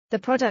The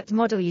product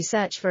model you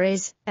search for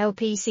is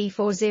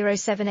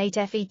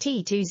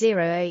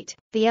LPC4078FET208.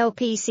 The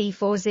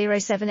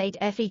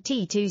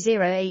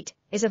LPC4078FET208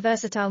 is a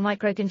versatile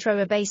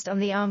microcontroller based on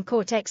the ARM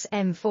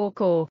Cortex-M4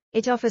 core.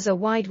 It offers a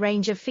wide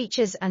range of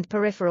features and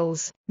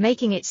peripherals,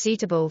 making it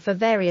suitable for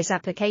various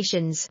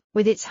applications.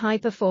 With its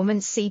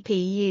high-performance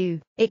CPU,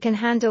 it can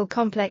handle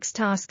complex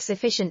tasks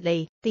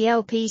efficiently. The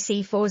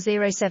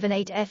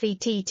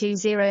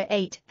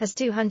LPC4078FET208 has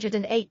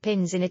 208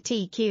 pins in a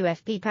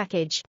TQFP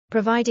package,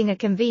 providing a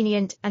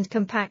convenient and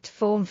compact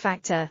form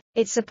factor.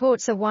 It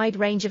supports a wide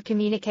range of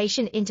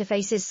communication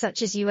interfaces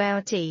such as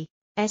UART,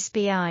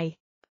 SPI,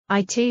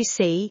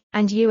 I2C,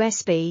 and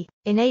USB,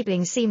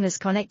 enabling seamless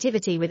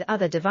connectivity with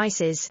other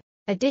devices.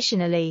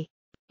 Additionally,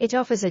 it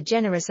offers a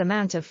generous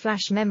amount of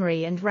flash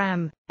memory and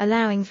RAM,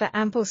 allowing for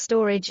ample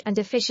storage and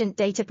efficient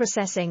data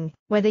processing.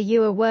 Whether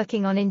you are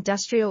working on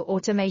industrial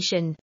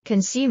automation,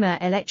 consumer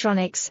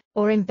electronics,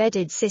 or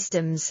embedded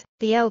systems,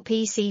 the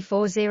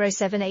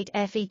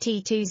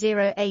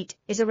LPC4078FET208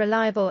 is a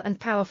reliable and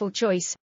powerful choice.